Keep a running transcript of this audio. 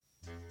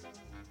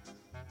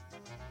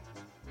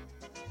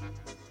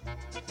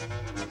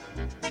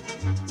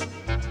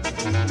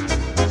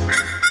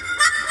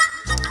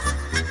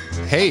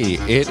Hey,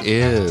 it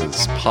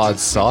is Pod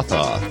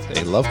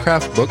Sawthoth, a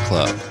Lovecraft book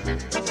club.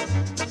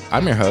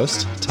 I'm your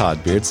host,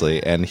 Todd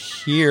Beardsley, and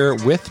here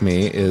with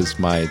me is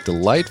my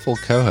delightful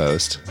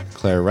co-host,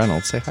 Claire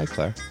Reynolds. Say hi,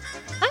 Claire.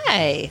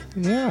 Hi.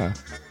 Yeah.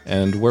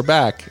 And we're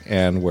back,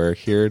 and we're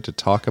here to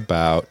talk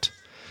about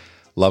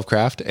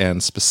Lovecraft,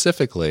 and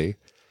specifically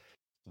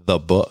The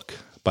Book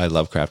by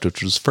Lovecraft,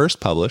 which was first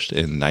published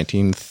in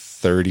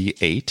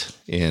 1938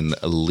 in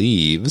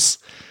Leaves.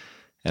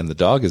 And the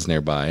dog is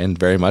nearby and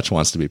very much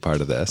wants to be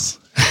part of this.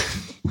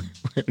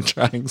 We're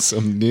trying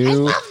some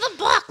new... I love the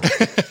book.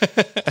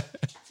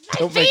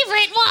 My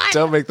favorite one.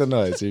 Don't make the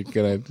noise. You're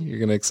gonna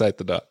excite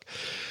the dog.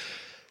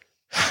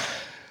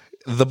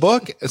 The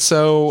book.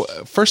 So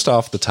first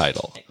off, the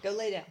title. Go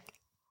lay down.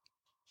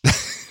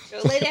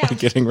 Go lay down.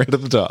 Getting rid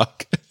of the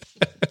dog.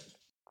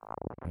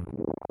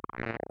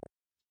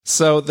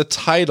 So the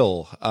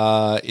title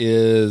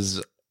is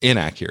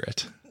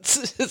inaccurate.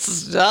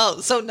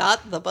 So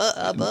not the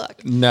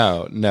book.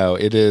 No.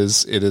 It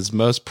is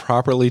most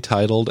properly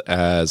titled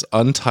as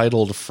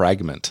Untitled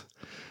Fragment.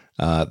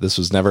 This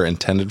was never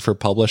intended for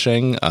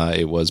publishing.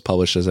 It was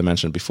published, as I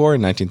mentioned before,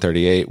 in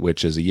 1938,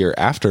 which is a year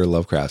after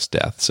Lovecraft's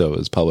death. So it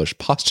was published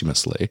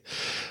posthumously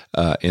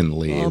in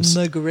Leaves.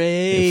 From the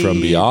grave. From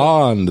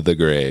beyond the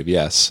grave,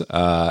 yes.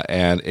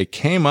 And it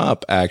came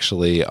up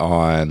actually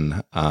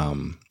on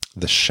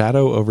The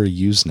Shadow over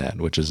Usenet,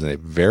 which is a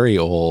very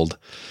old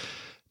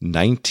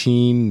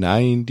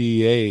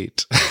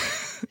 1998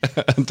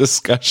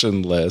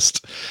 discussion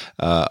list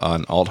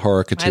on Alt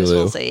Horror Cthulhu. Might as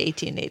well say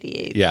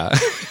 1888. Yeah.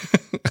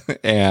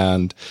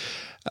 and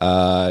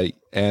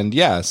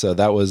yeah, so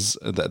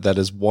that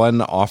is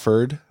one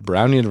offered.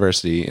 Brown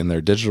University in their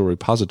digital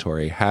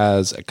repository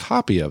has a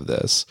copy of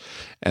this,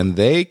 and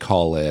they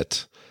call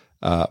it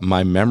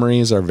My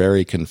Memories Are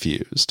Very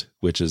Confused,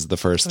 which is the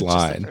first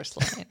line.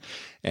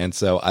 And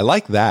so I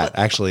like that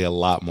actually a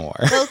lot more.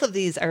 Both of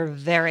these are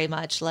very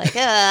much like,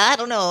 I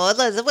don't know,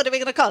 what are we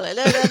going to call it?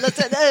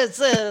 It's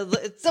a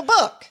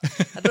book.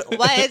 I don't know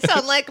why it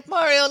sounds like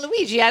Mario and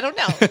Luigi, I don't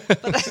know.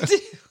 But I do.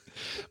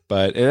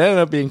 But it ended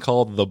up being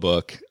called The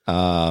Book.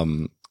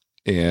 In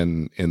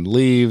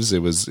Leaves,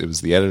 it was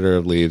the editor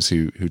of Leaves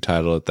who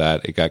titled it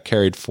that. It got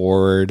carried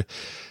forward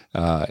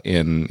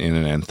in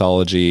an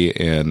anthology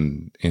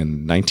in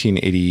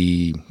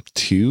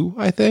 1982,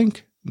 I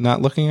think.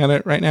 Not looking at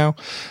it right now,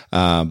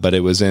 but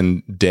it was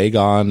in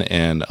Dagon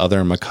and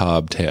Other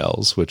Macabre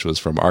Tales, which was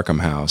from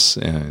Arkham House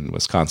in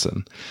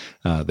Wisconsin.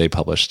 They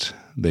published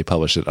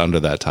it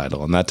under that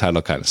title, and that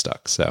title kind of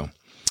stuck. So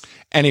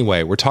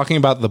anyway, we're talking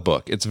about The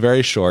Book. It's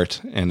very short,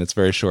 and it's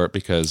very short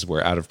because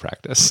we're out of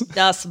practice.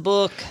 Das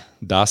Book.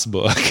 Das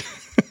Book.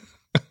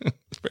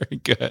 Very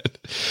good.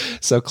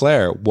 So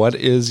Claire, what's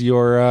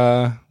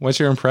your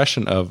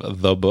impression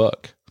of The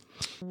Book?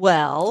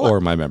 Well,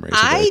 or My Memories.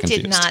 I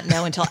did not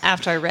know until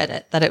after I read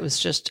it that it was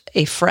just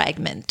a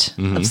fragment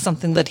of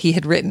something that he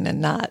had written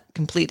and not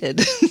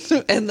completed.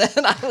 And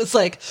then I was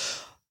like,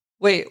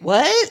 wait,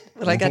 what?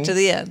 When I got to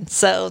the end.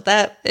 So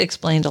that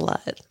explained a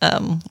lot. I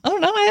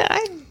don't know.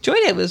 I enjoyed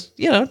it. It was,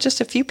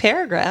 just a few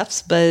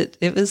paragraphs, but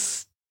it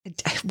was,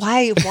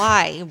 why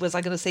was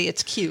I going to say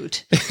it's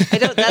cute?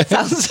 That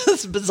sounds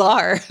just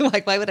bizarre.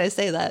 Like, why would I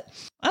say that?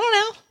 I don't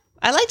know.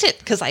 I liked it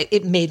because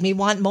it made me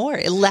want more.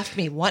 It left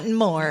me wanting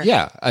more.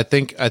 Yeah, I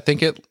think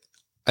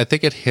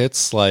it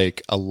hits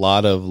like a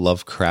lot of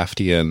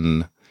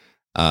Lovecraftian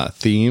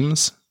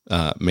themes.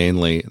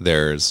 Mainly,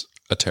 there's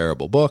a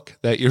terrible book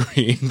that you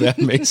read that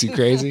makes you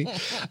crazy.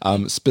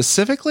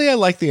 Specifically, I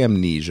like the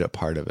amnesia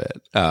part of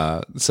it.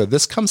 So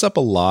this comes up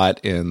a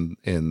lot in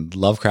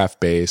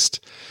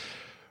Lovecraft-based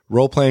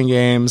role-playing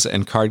games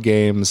and card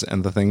games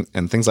and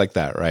things like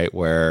that, right?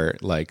 Where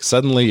like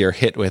suddenly you're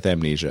hit with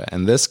amnesia,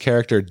 and this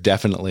character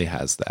definitely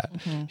has that.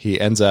 He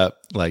ends up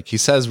he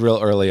says real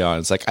early on,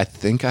 it's like, I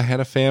think I had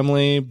a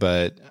family,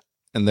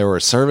 and there were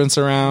servants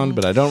around,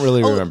 but I don't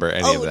really remember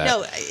any of that.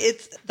 No,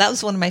 that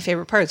was one of my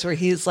favorite parts where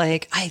he's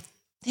like, I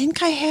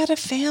think I had a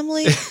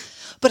family,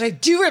 but I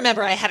do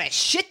remember I had a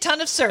shit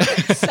ton of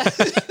servants.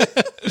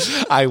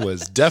 I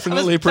was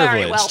definitely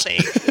privileged.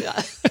 Very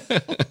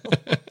wealthy.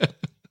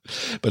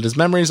 But his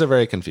memories are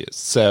very confused.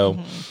 So,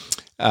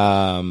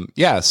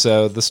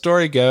 so the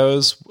story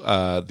goes,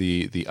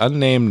 the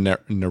unnamed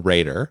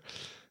narrator,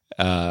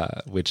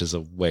 which is a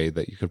way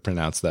that you could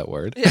pronounce that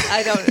word.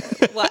 I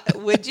don't. What,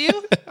 would you?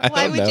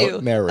 Why would you?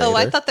 Narrator. Oh,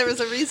 I thought there was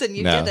a reason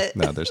you did it.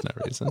 No, there's no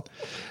reason.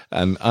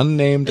 An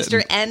unnamed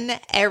Mr.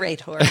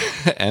 Narrator.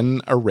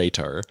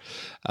 Narrator.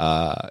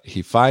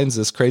 He finds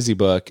this crazy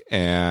book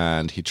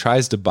and he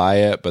tries to buy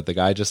it, but the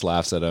guy just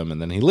laughs at him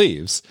and then he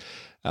leaves.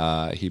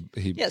 So he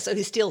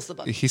steals the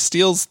book. He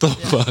steals the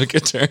book.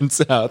 It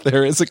turns out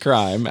there is a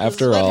crime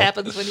after all. What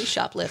happens when you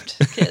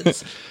shoplift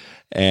kids?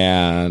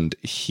 And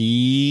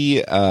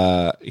he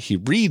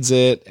reads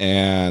it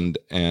and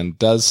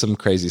does some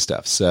crazy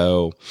stuff.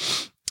 So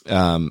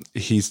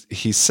he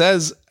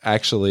says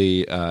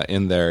actually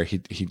in there he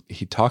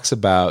talks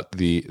about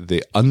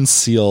the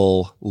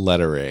unseal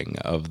lettering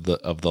of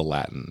the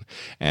Latin,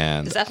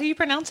 and Is that how you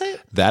pronounce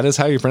it? that is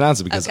how you pronounce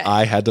it, because Okay.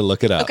 I had to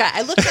look it up. Okay,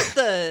 I looked up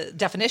the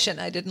definition.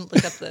 I didn't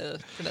look up the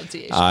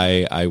pronunciation.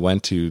 I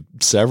went to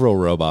several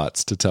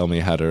robots to tell me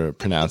how to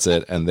pronounce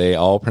it, and they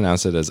all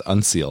pronounce it as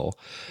unseal.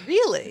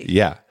 Really?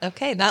 Yeah.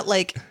 Okay, not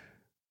like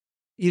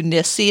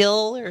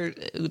Unicial or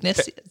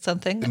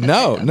something?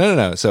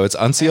 No. So it's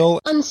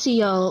unseal.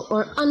 Unseal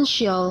or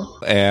unsheal.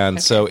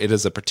 And so it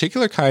is a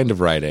particular kind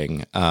of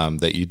writing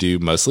that you do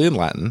mostly in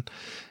Latin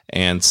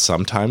and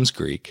sometimes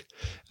Greek.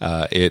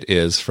 It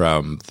is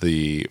from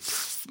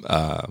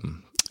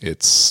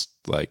it's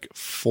like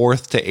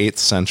 4th to 8th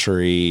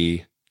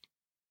century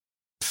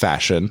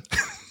fashion,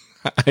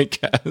 I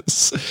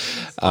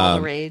guess. All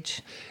the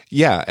rage.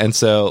 Yeah, and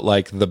so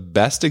like the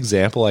best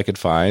example I could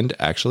find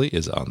actually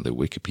is on the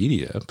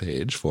Wikipedia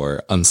page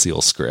for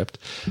unseal script,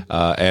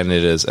 and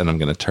it is. And I'm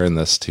going to turn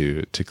this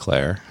to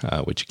Claire,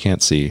 which you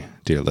can't see,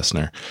 dear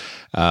listener,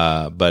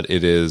 but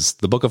it is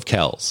the Book of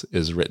Kells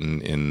is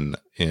written in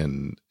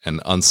an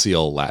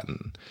unseal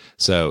Latin,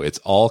 so it's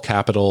all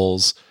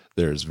capitals.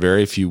 There's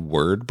very few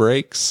word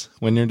breaks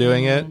when you're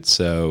doing it,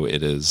 so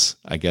it is,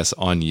 I guess,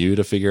 on you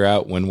to figure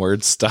out when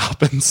words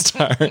stop and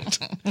start.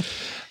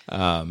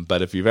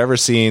 But if you've ever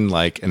seen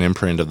like an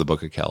imprint of the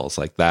Book of Kells,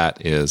 like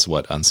that is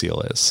what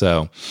unseal is.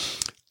 So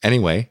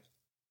anyway,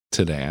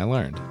 today I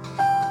learned.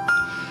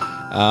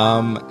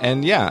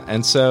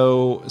 And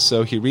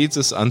so he reads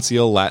this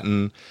unseal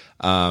Latin.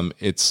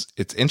 It's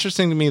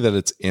interesting to me that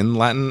it's in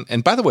Latin.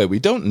 And by the way, we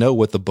don't know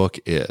what the book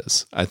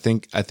is. I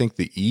think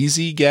the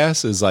easy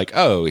guess is like,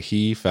 oh,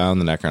 he found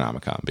the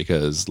Necronomicon,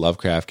 because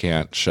Lovecraft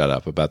can't shut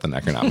up about the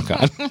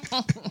Necronomicon.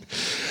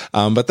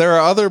 But there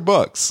are other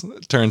books,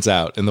 it turns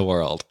out, in the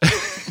world.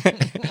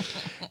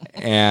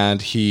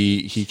 And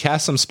he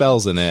cast some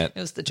spells in it. It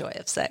was The Joy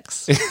of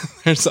Sex.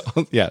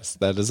 Yes,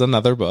 that is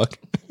another book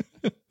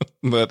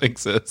that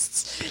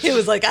exists. It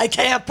was like, I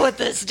can't put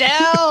this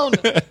down.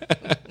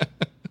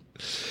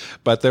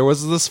 But there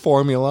was this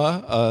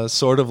formula, a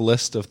sort of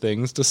list of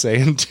things to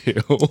say and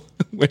do,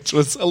 which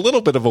was a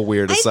little bit of a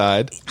weird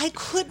aside. I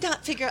could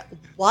not figure out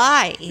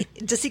why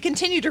does he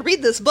continue to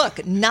read this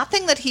book.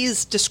 Nothing that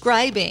he's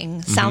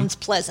describing sounds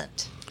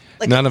pleasant.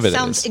 Like, None of it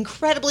sounds is.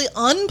 incredibly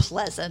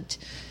unpleasant,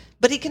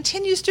 but he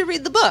continues to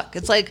read the book.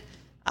 It's like,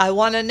 I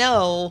want to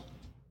know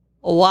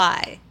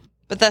why.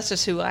 But that's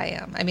just who I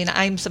am. I mean,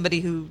 I'm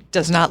somebody who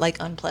does not like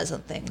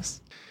unpleasant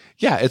things.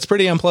 Yeah, it's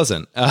pretty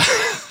unpleasant.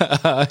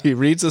 He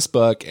reads this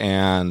book,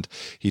 and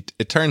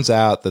it turns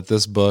out that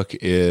this book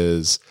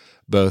is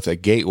both a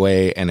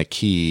gateway and a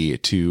key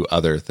to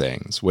other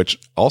things, which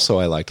also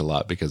I liked a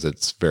lot because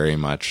it's very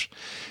much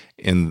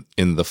in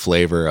the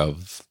flavor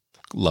of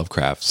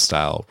Lovecraft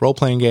style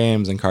role-playing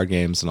games and card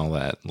games and all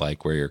that,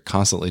 like where you're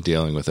constantly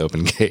dealing with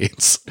open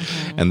gates.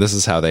 And this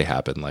is how they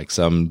happen. Like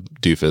some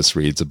doofus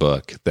reads a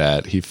book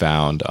that he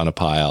found on a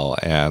pile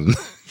and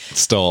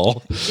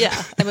stole.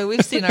 Yeah. I mean,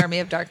 we've seen Army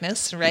of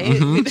Darkness, right?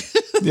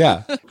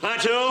 Yeah.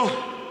 Klaatu!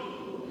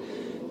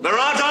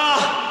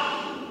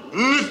 Barada!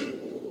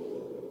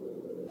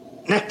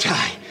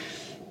 Necktie.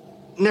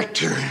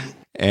 Nectar.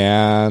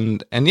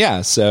 And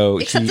yeah, so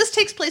Except this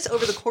takes place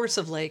over the course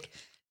of like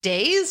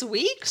days,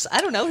 weeks.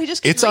 I don't know. He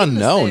just it's keeps reading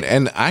this unknown. thing.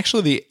 And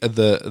actually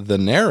the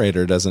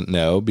narrator doesn't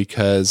know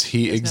because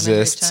he He has no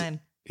memory of exists. time.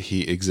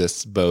 He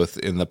exists both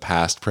in the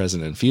past,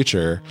 present, and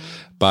future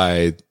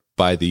by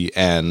the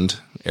end,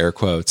 air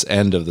quotes,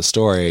 end of the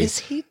story. Is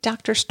he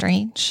Doctor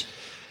Strange?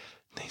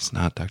 He's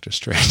not Doctor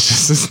Strange.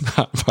 This is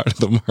not part of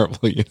the Marvel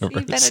Is he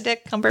universe.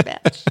 Benedict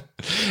Cumberbatch?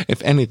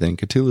 If anything,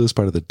 Cthulhu is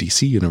part of the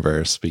DC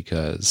universe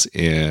because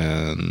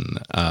in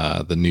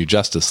the new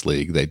Justice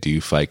League, they do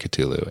fight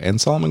Cthulhu,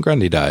 and Solomon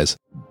Grundy dies.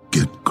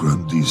 Get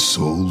Grundy's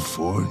soul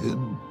for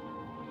him.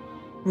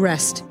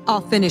 Rest.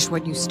 I'll finish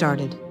what you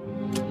started.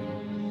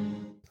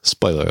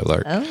 Spoiler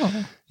alert.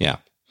 Oh, Yeah.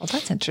 well,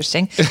 that's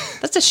interesting.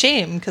 That's a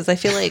shame because I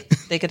feel like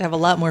they could have a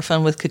lot more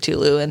fun with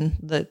Cthulhu and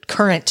the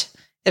current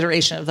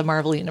iteration of the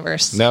Marvel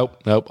universe.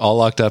 Nope. All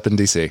locked up in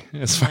DC,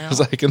 as far as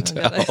I can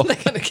tell. They're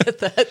gonna get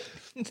that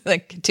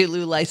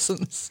Cthulhu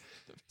license.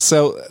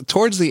 So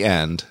towards the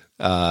end,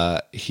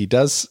 he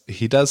does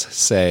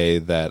say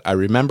that I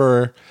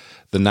remember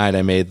the night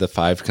I made the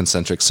 5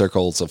 concentric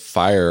circles of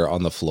fire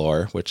on the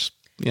floor, which,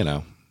 you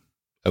know,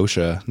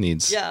 OSHA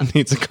needs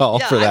a call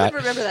for that. I would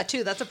remember that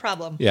too. That's a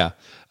problem. Yeah.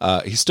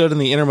 He stood in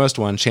the innermost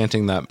one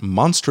chanting that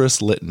monstrous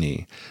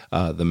litany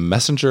the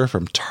messenger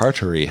from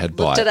Tartary had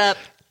bought. Looked it up.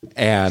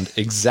 And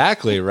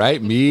exactly,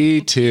 right?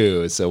 Me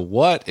too. So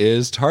what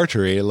is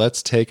Tartary?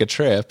 Let's take a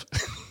trip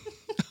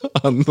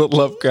on the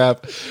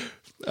Lovecraft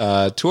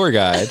tour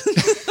guide.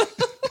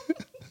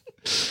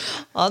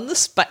 On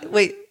the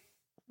wait,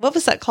 what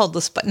was that called?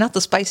 Not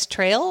the Spice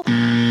Trail?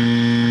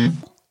 The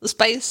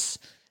Spice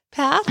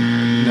Path?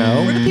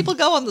 No. Where do people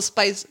go on the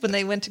spice when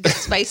they went to get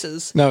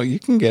spices? No, you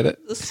can get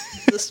it.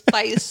 The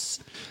Spice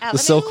Avenue? The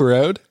Silk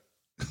Road?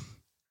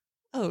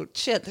 Oh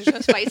shit! There's no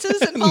spices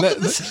involved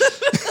in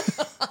this.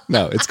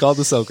 No, it's called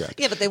the Silk Road.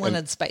 Yeah, but they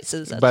wanted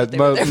spices. That's But what they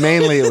were there for.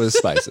 mainly it was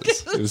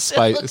spices. It was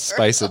Silk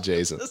spice Road.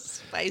 adjacent.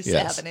 Spice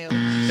Yes.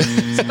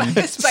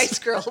 Avenue. Spice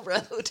Girl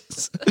Road.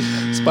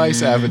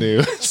 Spice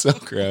Avenue,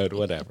 Silk Road,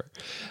 whatever.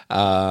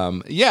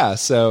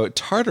 So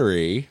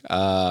Tartary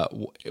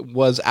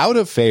was out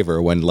of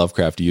favor when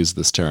Lovecraft used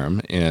this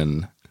term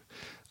in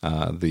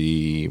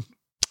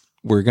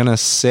we're going to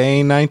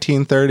say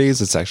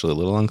 1930s. It's actually a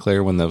little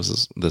unclear when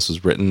this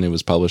was written. It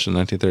was published in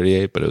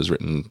 1938, but it was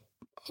written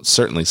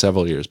certainly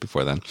several years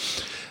before then.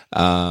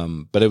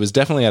 But it was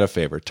definitely out of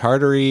favor.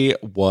 Tartary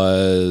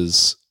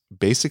was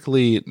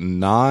basically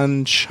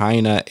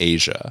non-China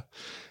Asia,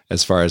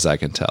 as far as I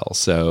can tell.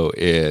 So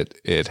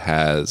it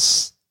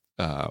has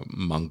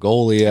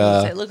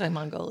Mongolia. It looked like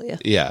Mongolia.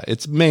 Yeah,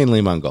 it's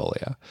mainly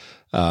Mongolia.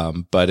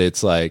 But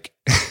it's like,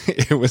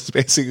 it was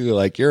basically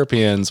like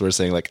Europeans were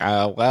saying like,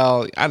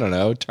 well, I don't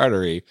know,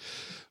 Tartary,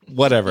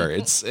 whatever.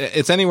 It's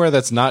anywhere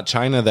that's not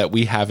China that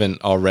we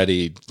haven't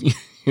already,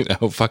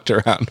 fucked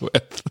around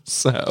with.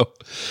 So,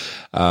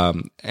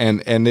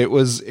 and it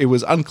was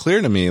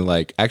unclear to me,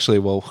 like, actually,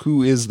 well,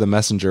 who is the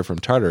messenger from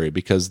Tartary?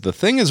 Because the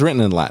thing is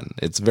written in Latin.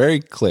 It's very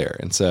clear.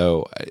 And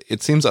so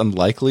it seems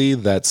unlikely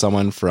that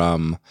someone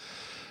from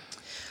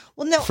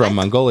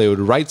Mongolia would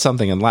write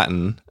something in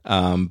Latin,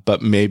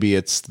 but maybe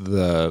it's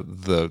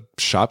the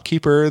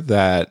shopkeeper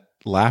that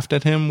laughed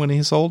at him when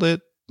he sold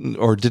it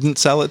or didn't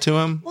sell it to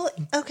him. Well,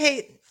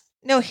 okay.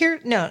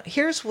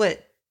 Here's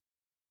what,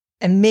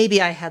 and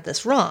maybe I had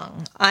this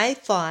wrong. I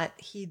thought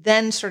he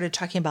then started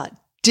talking about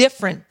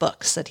different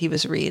books that he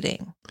was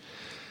reading.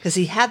 Because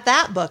he had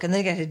that book and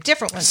then he got a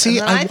different one. See,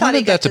 and then I thought he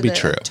wanted got that to be the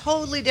true.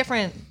 Totally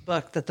different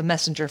book that the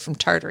messenger from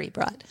Tartary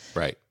brought.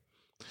 Right.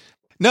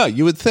 No,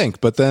 you would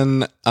think, but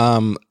then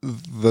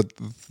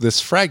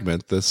this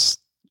fragment, this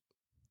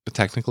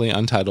technically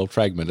untitled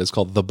fragment, is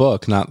called The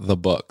Book, not The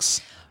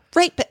Books.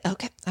 Right, but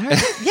okay. All right.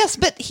 Yes,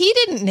 but he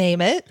didn't name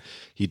it.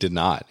 He did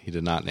not. He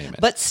did not name it.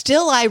 But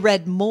still I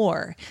read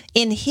more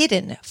in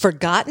hidden,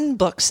 forgotten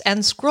books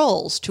and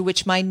scrolls to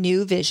which my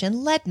new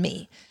vision led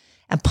me,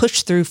 and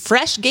pushed through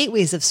fresh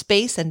gateways of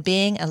space and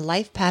being and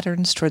life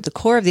patterns toward the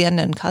core of the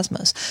unknown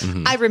cosmos.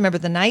 Mm-hmm. I remember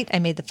the night I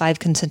made the 5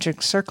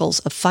 concentric circles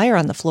of fire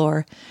on the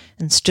floor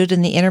and stood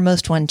in the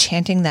innermost one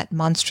chanting that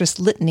monstrous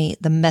litany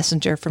the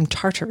messenger from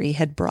Tartary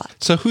had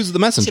brought. So who's the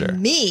messenger? To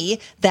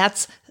me,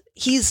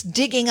 he's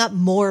digging up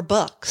more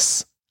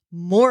books,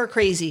 more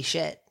crazy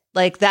shit.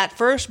 Like that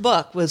first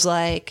book was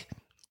like,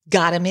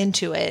 got him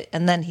into it.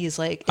 And then he's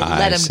like, it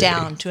led him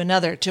down to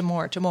another, to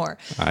more.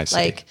 I see.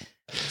 Like,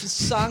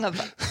 Song of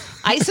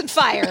Ice and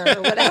Fire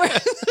or whatever.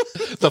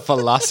 The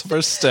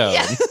Philosopher's Stone.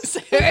 Yes,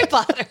 Harry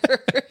Potter.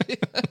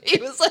 He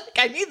was like,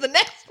 I need the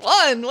next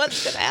one.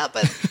 What's going to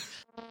happen?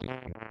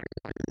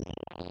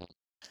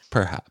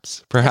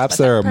 Perhaps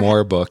there are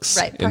more books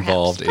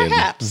involved in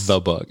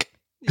the book.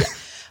 Yeah.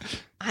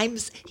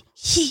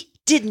 He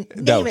didn't name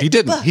it. No, he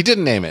didn't. He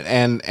didn't name it.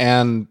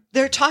 And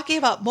they're talking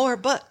about more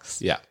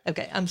books. Yeah.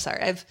 Okay, I'm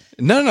sorry. I'm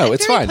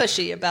it's very fine.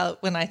 pushy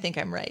about when I think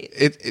I'm right.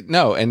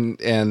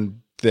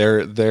 And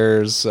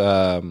there's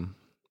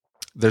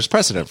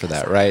precedent for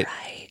that, right?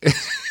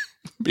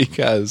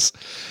 Because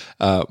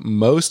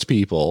most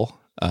people,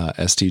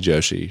 S.T.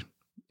 Joshi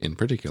in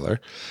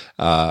particular,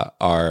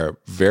 are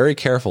very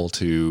careful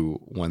to,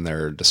 when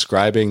they're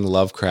describing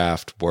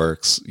Lovecraft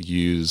works,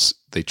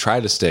 they try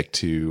to stick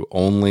to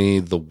only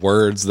the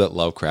words that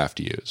Lovecraft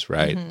used,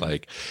 right? Mm-hmm.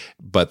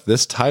 But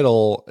this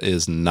title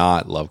is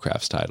not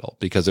Lovecraft's title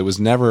because it was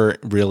never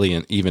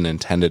really even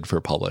intended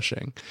for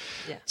publishing.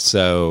 Yeah.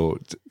 So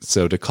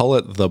to call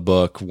it The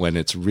Book when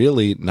it's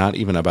really not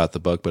even about the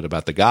book, but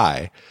about the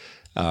guy,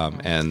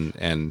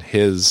 and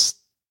his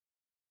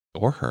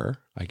or her,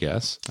 I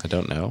guess, I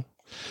don't know.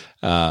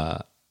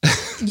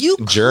 You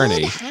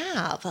journey. could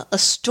have a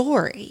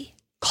story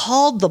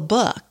called The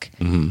Book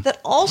that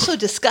also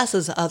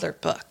discusses other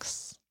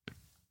books.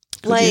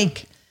 I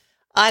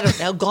don't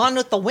know, Gone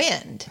with the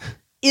Wind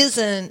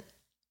isn't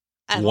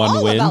at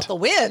all about the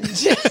wind.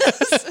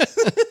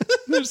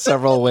 There's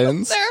several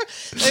winds.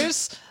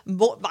 There's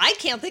more, I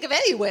can't think of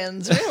any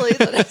winds, really.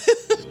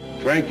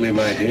 Frankly,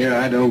 my dear,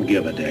 I don't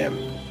give a damn.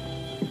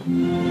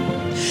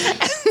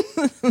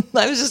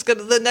 I was just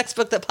the next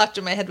book that popped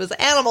in my head was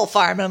Animal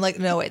Farm. And I'm like,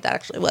 no, wait, that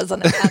actually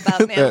wasn't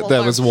about an animal farm.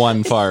 That was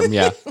one farm,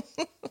 yeah.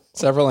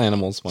 Several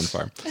animals, one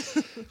farm.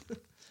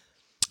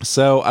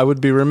 So I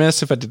would be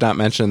remiss if I did not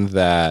mention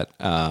that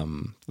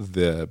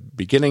the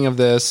beginning of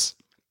this,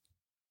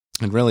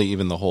 and really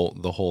even the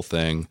whole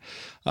thing,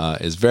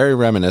 is very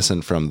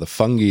reminiscent from the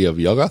Fungi of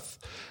Yuggoth,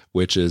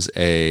 which is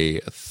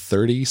a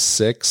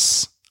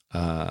 36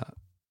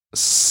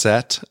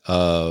 set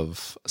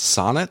of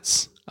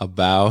sonnets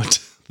about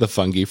the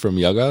fungi from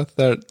Yuggoth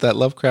that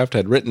Lovecraft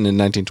had written in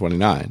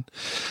 1929.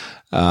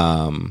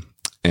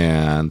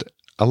 And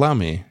allow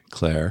me,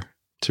 Claire,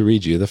 to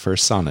read you the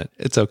first sonnet.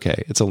 It's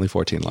okay. It's only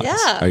 14 lines.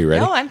 Yeah. Are you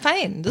ready? No, I'm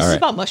fine. This is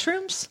about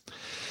mushrooms?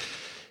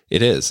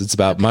 It is. It's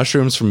about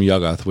mushrooms from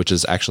Yuggoth, which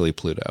is actually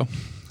Pluto.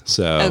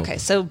 So Okay,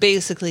 so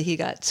basically he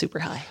got super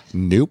high.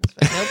 nope.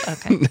 Nope.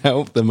 Okay.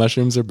 Nope. The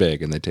mushrooms are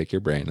big and they take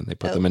your brain and they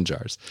put them in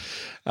jars.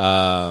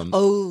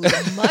 Oh,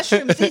 the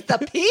mushrooms eat the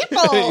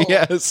people.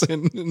 Yes,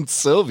 in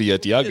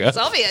Soviet yoga.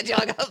 Soviet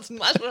yoga,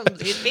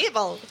 mushrooms eat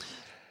people.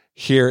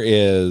 Here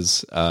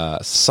is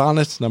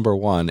sonnet number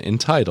 1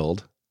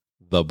 entitled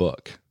The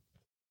Book.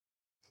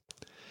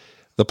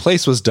 The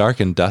place was dark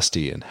and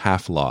dusty and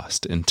half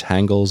lost in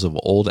tangles of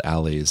old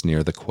alleys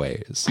near the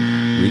quays,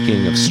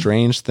 reeking of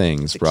strange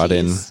things brought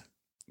in.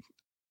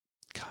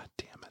 God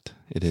damn it.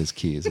 It is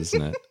keys,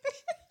 isn't it?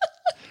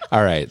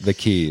 All right, the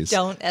keys.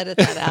 Don't edit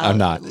that out. I'm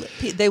not.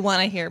 They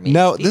want to hear me.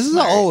 No, be this is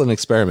smart. all an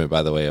experiment,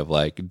 by the way, of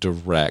like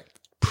direct,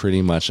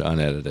 pretty much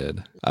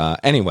unedited.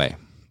 Anyway.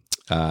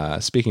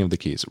 Speaking of the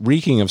keys,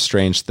 reeking of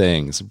strange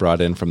things brought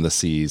in from the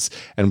seas,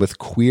 and with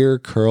queer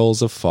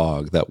curls of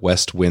fog that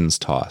west winds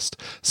tossed,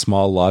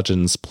 small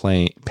lodgings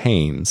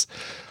panes,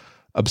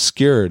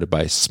 obscured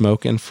by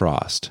smoke and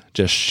frost,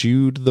 just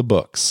shewed the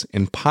books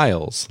in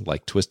piles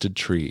like twisted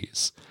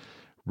trees,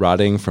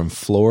 rotting from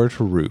floor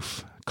to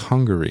roof,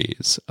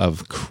 congeries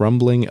of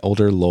crumbling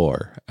elder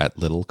lore at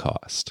little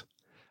cost.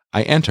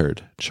 I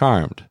entered,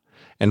 charmed,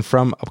 and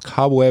from a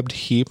cobwebbed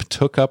heap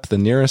took up the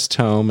nearest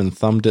tome and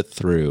thumbed it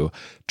through,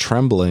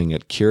 trembling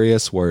at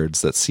curious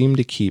words that seemed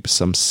to keep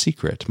some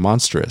secret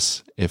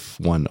monstrous, if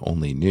one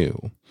only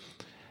knew.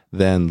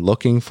 Then,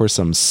 looking for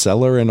some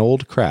cellar in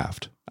old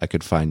craft, I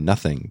could find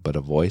nothing but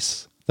a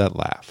voice that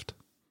laughed.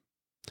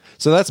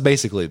 So that's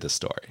basically the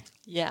story.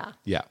 Yeah.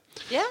 Yeah.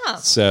 Yeah.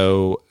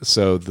 So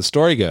the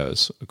story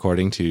goes,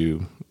 according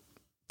to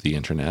the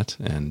internet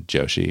and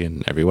Joshi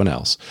and everyone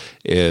else,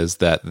 is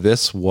that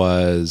this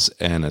was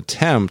an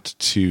attempt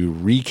to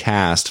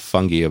recast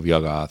Fungi of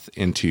Yuggoth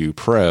into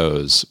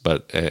prose,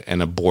 but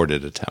an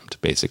aborted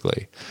attempt,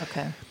 basically.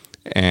 Okay.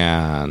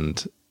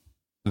 And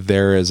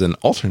there is an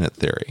alternate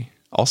theory,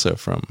 also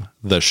from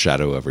the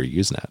Shadow over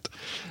Usenet,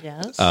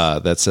 Yes.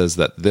 that says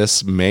that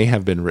this may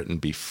have been written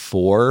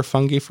before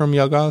Fungi from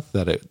Yuggoth,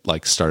 that it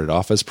like started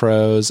off as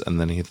prose, and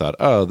then he thought,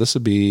 oh, this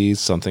would be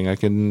something I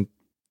can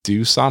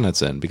do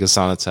sonnets in, because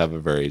sonnets have a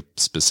very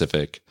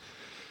specific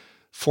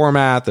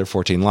format. They're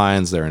 14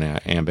 lines. They're in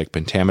iambic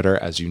pentameter,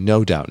 as you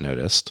no doubt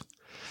noticed.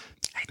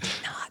 I did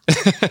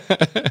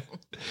not.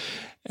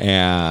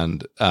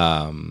 And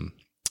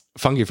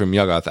Fungi from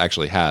Yuggoth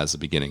actually has a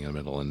beginning, a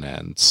middle, and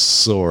end.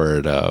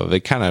 Sort of.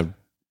 It kind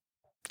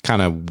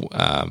of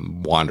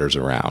wanders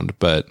around,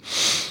 but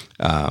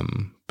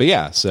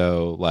yeah.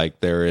 So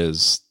like there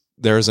is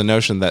a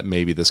notion that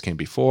maybe this came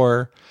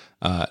before.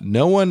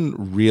 No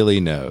one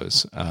really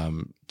knows.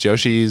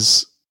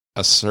 Joshi's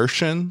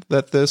assertion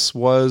that this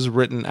was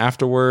written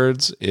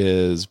afterwards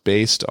is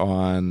based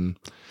on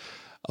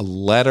a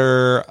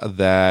letter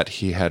that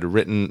he had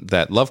written,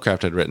 that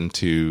Lovecraft had written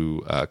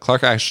to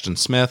Clark Ashton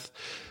Smith,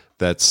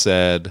 that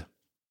said,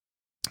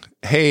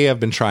 hey, I've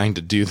been trying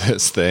to do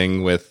this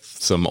thing with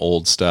some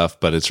old stuff,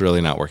 but it's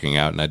really not working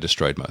out, and I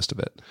destroyed most of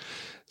it.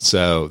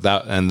 So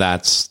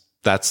that's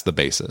the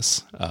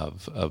basis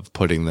of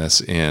putting this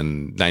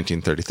in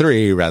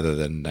 1933 rather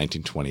than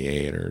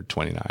 1928 or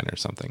 29 or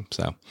something.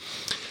 So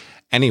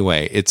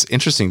anyway, it's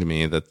interesting to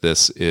me that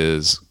this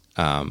is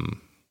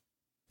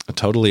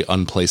totally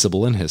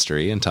unplaceable in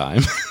history and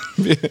time.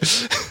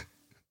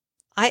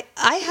 I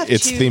have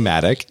it's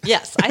thematic.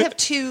 Yes, I have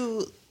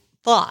two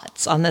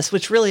thoughts on this,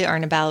 which really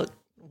aren't about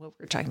what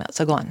we're talking about.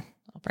 So go on.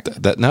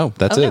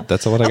 That's it.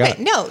 That's what I got.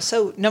 No.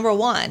 So number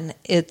one,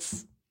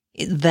 it's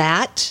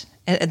that.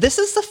 And this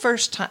is the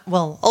first time,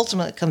 well,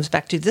 ultimately it comes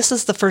back to, this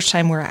is the first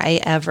time where I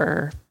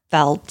ever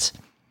felt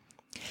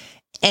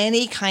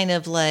any kind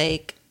of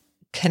like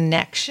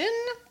connection,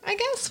 I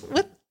guess,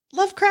 with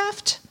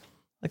Lovecraft,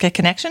 like a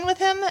connection with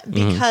him,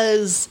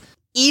 because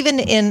even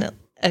in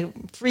a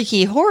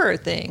freaky horror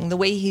thing, the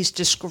way he's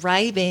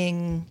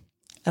describing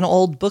an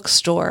old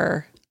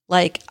bookstore,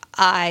 like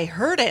I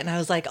heard it and I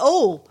was like,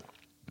 oh,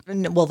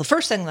 well, the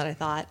first thing that I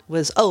thought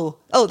was, oh,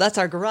 that's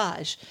our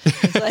garage.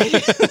 It's like,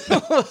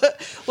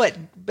 what?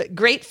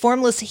 Great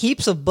formless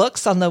heaps of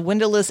books on the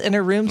windowless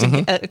inner rooms. On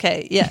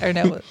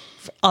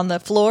the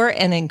floor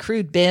and in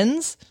crude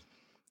bins.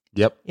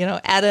 Yep.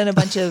 Add in a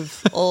bunch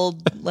of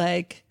old,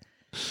 like,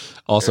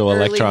 also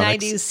early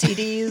electronics, 90s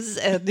CDs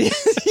and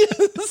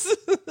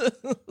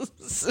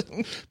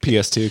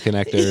PS2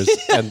 connectors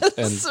and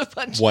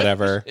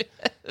whatever.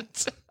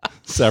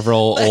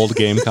 Several old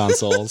game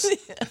consoles.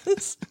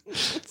 Yes.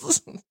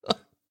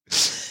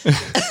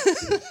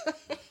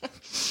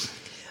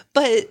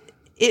 But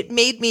it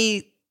made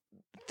me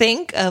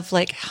think of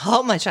like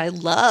how much I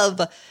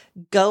love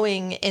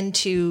going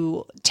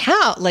into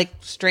town, like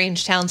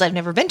strange towns I've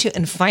never been to,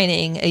 and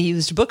finding a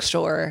used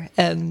bookstore.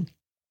 And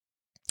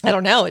I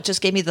don't know, it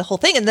just gave me the whole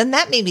thing. And then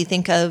that made me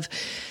think of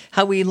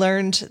how we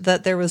learned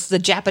that there was the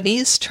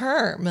Japanese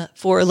term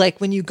for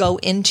like when you go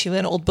into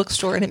an old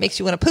bookstore and it makes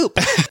you want to poop.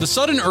 The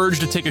sudden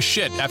urge to take a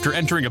shit after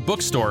entering a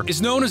bookstore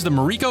is known as the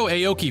Mariko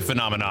Aoki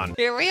phenomenon.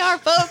 Here we are,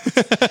 folks.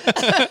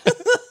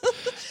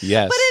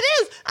 Yes. But it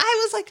is.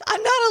 I was like,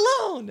 I'm not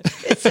alone.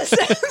 It's just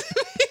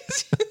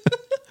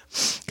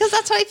because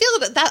that's how I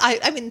feel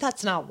that I mean,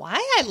 that's not why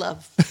I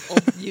love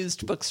old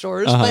used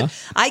bookstores, but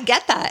I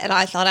get that. And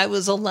I thought I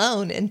was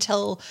alone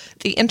until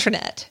the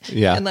internet.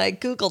 Yeah. And I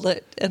Googled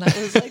it and I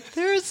was like,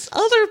 there's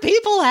other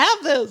people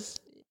have this.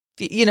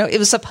 You know, it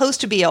was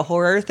supposed to be a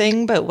horror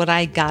thing, but what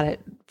I got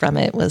it from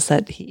it was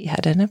that he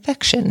had an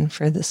affection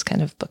for this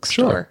kind of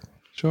bookstore.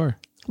 Sure.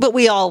 But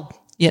we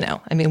all, you know,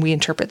 I mean, we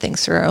interpret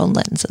things through our own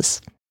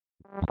lenses.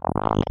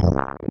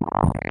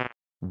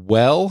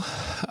 Well,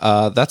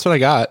 that's what I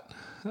got.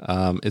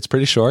 It's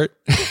pretty short,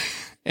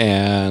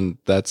 and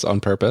that's on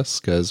purpose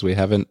because we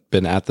haven't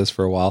been at this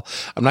for a while.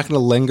 I'm not going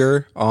to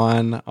linger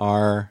on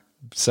our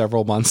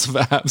several months of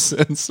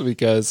absence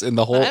because in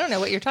the whole, I don't know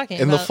what you're talking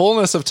about. In the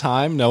fullness of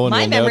time, no one will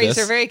notice. My memories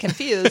are very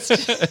confused.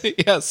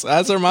 Yes,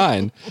 as are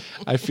mine.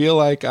 I feel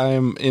like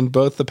I'm in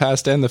both the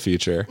past and the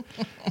future.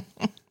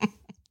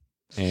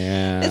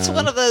 And it's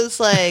one of those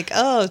like,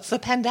 oh, it's the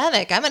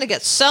pandemic. I'm going to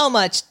get so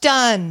much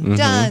done.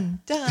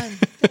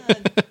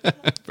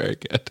 Very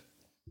good.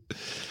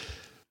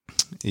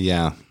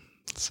 Yeah.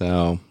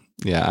 So,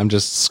 yeah, I'm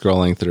just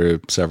scrolling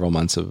through several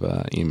months of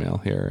email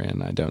here,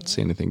 and I don't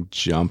see anything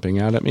jumping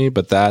out at me,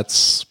 but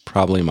that's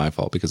probably my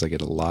fault because I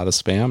get a lot of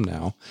spam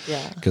now.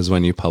 Yeah. Because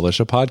when you publish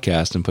a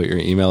podcast and put your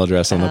email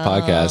address on the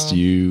podcast,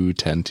 you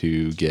tend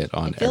to get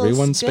on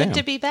everyone's spam. It's good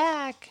to be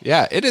back.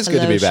 Yeah, it is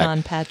good to be back.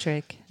 Sean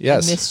Patrick.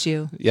 Yes. I missed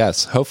you.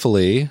 Yes.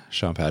 Hopefully,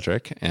 Sean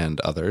Patrick and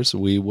others,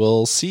 we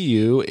will see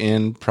you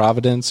in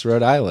Providence,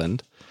 Rhode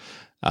Island.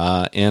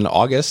 In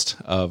August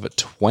of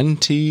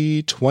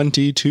 2022.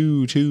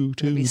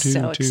 It'll be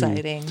so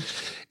exciting.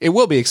 It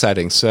will be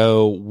exciting.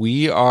 So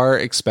we are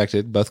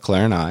expected, both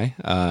Claire and I,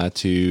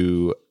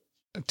 to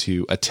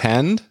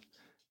attend,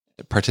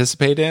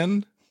 participate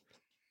in,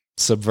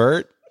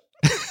 subvert,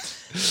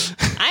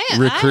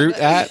 recruit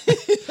at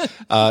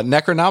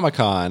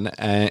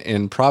Necronomicon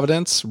in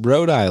Providence,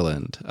 Rhode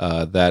Island.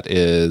 That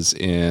is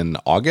in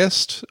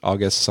August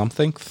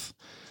something,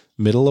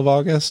 middle of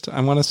August,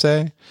 I want to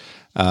say.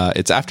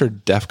 It's after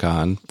DEF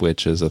CON,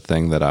 which is a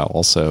thing that I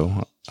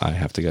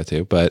have to go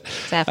to, but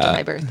it's after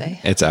my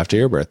birthday. It's after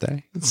your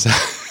birthday.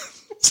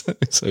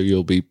 So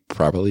you'll be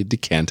properly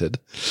decanted.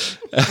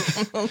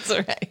 That's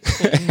right.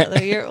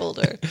 Another year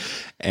older.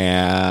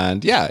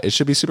 And yeah, it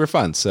should be super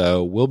fun.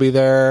 So we'll be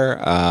there.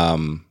 I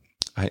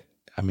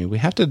mean, we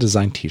have to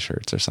design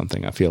t-shirts or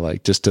something. I feel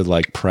like just to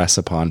like press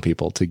upon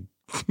people to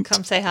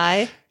come say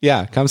hi.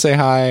 Yeah. Come say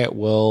hi.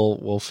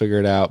 We'll figure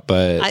it out.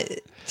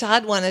 But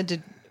Todd wanted to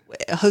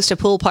host a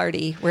pool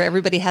party where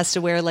everybody has to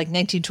wear like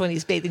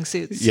 1920s bathing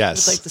suits.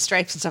 Yes. With like the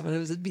stripes and stuff. And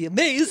it would be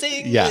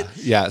amazing. Yeah.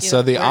 Yeah.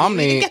 So the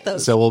Omni,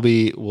 so we'll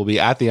be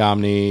at the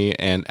Omni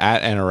and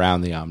at and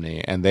around the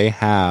Omni, and they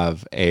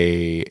have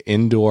a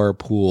indoor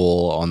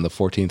pool on the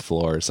 14th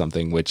floor or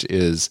something, it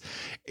is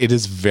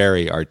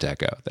very Art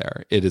Deco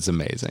there. It is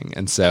amazing.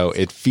 And so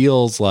it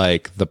feels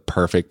like the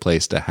perfect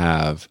place to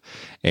have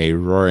a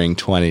Roaring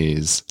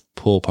 20s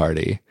pool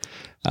party.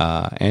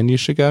 And you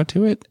should go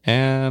to it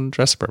and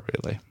dress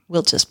appropriately.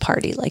 We'll just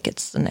party like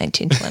it's the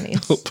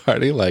 1920s. We'll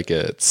party like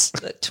it's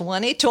the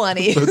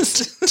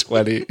 2020s.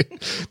 20.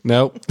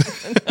 Nope.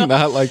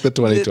 Not like the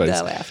 2020s.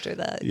 No, after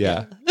that.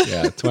 Yeah.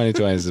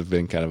 2020s have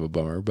been kind of a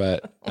bummer,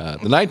 but the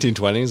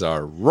 1920s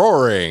are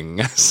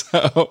roaring.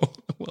 So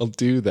we'll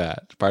do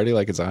that. Party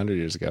like it's 100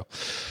 years ago.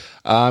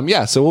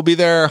 So we'll be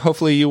there.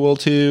 Hopefully you will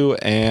too.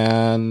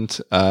 And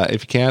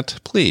if you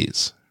can't,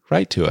 please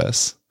write to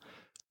us.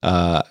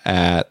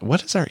 At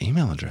what is our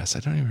email address?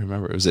 I don't even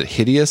remember. Was it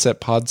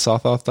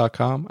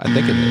hideous@podsawthoth.com? I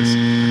think it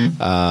is.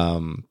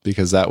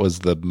 Because that was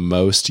the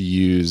most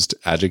used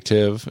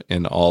adjective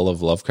in all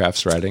of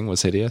Lovecraft's writing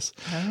was hideous.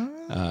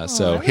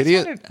 So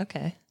hideous.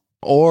 Okay.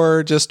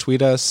 Or just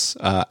tweet us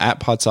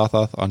at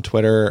podsawthoth on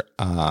Twitter.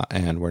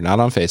 And we're not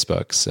on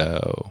Facebook.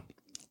 So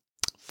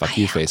fuck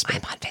you, Facebook.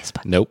 I'm on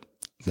Facebook.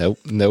 Nope.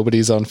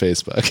 Nobody's on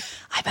Facebook.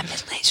 I'm a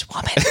middle-aged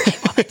woman.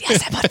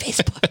 Yes, I'm on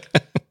Facebook.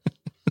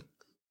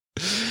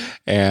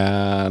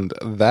 And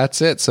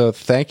that's it. So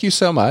thank you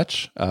so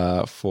much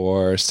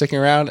for sticking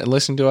around and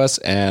listening to us.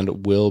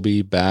 And we'll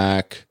be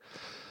back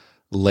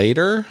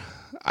later.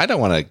 I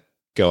don't want to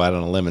go out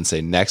on a limb and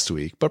say next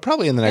week, but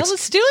probably in the next.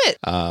 Let's do it.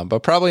 But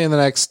probably in the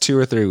next 2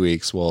 or 3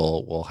 weeks,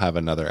 we'll have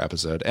another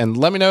episode. And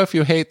let me know if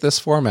you hate this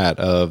format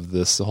of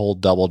this whole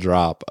double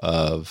drop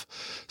of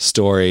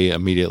story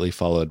immediately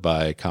followed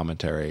by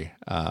commentary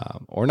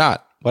or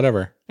not.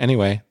 Whatever.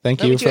 Anyway,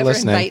 thank you for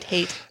listening. Invite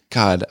hate?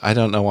 God, I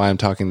don't know why I'm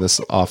talking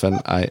this often.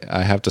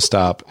 I have to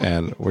stop,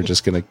 and we're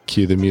just going to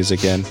cue the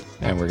music in,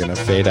 and we're going to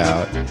fade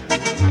out. And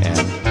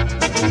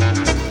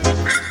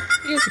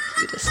you're the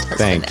cutest husband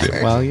thank you.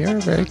 ever. Well, you're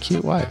a very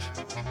cute wife.